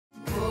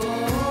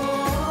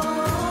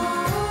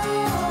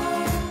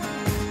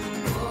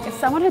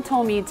someone had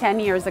told me 10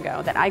 years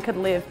ago that I could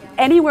live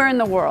anywhere in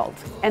the world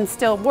and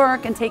still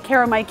work and take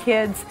care of my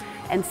kids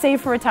and save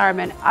for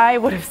retirement, I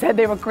would have said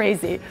they were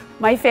crazy.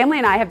 My family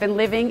and I have been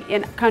living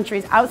in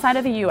countries outside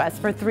of the US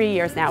for 3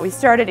 years now. We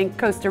started in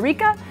Costa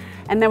Rica,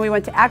 and then we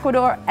went to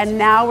Ecuador, and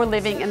now we're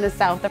living in the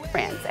south of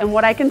France. And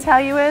what I can tell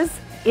you is,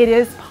 it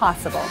is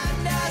possible.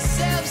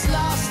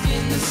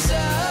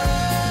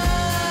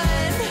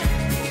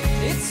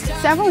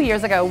 Several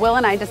years ago, Will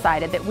and I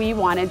decided that we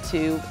wanted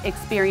to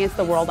experience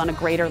the world on a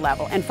greater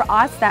level, and for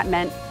us that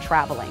meant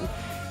traveling.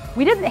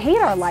 We didn't hate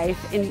our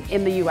life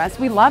in the US,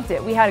 we loved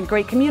it. We had a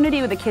great community,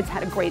 the kids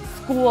had a great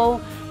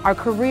school, our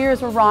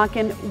careers were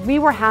rocking, we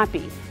were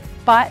happy,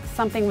 but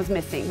something was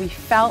missing. We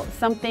felt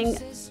something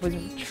was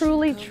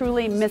truly,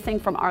 truly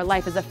missing from our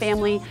life as a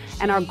family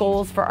and our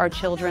goals for our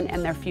children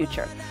and their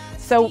future.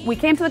 So we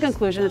came to the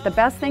conclusion that the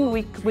best thing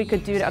we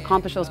could do to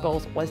accomplish those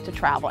goals was to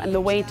travel. And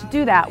the way to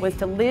do that was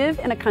to live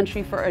in a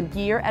country for a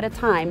year at a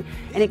time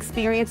and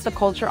experience the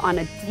culture on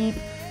a deep,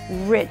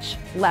 rich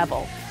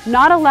level.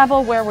 Not a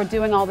level where we're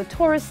doing all the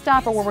tourist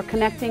stuff or where we're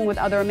connecting with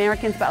other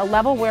Americans, but a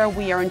level where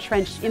we are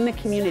entrenched in the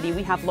community.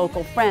 We have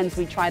local friends,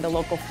 we try the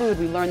local food,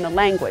 we learn the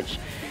language.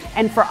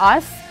 And for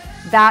us,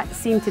 that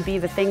seemed to be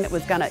the thing that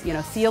was gonna,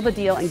 seal the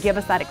deal and give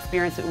us that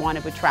experience that we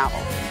wanted with travel.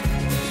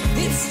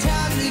 It's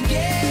time to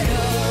get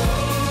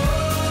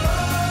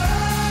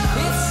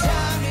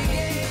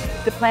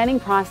The planning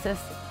process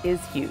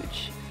is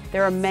huge.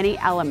 There are many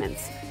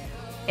elements,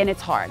 and it's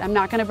hard. I'm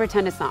not gonna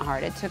pretend it's not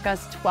hard. It took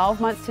us 12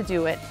 months to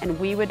do it, and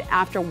we would,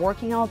 after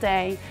working all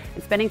day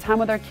and spending time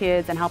with our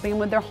kids and helping them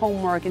with their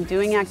homework and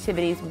doing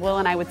activities, Will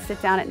and I would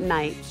sit down at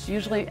night,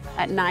 usually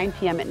at 9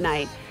 p.m. at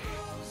night,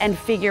 and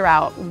figure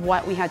out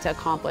what we had to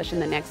accomplish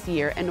in the next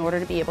year in order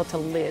to be able to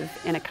live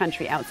in a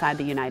country outside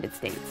the United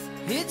States.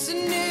 It's a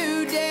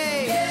new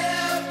day.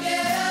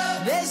 Get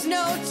up. There's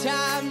no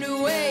time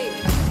to wait.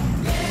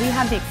 We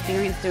have the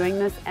experience doing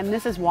this, and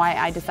this is why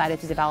I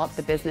decided to develop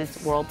the business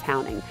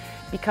WorldTowning,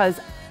 because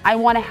I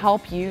want to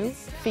help you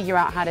figure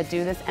out how to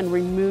do this and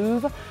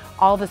remove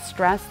all the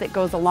stress that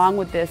goes along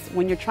with this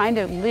when you're trying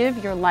to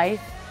live your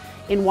life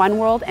in one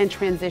world and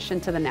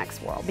transition to the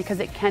next world, because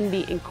it can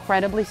be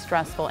incredibly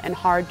stressful and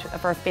hard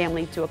for a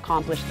family to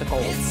accomplish the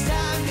goals.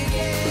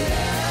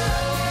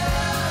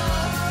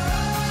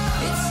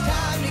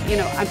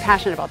 I'm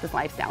passionate about this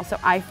lifestyle, so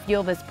I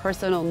feel this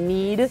personal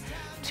need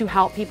to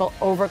help people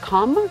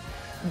overcome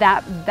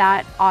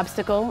that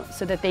obstacle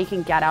so that they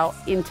can get out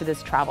into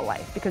this travel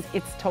life, because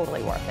it's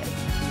totally worth it.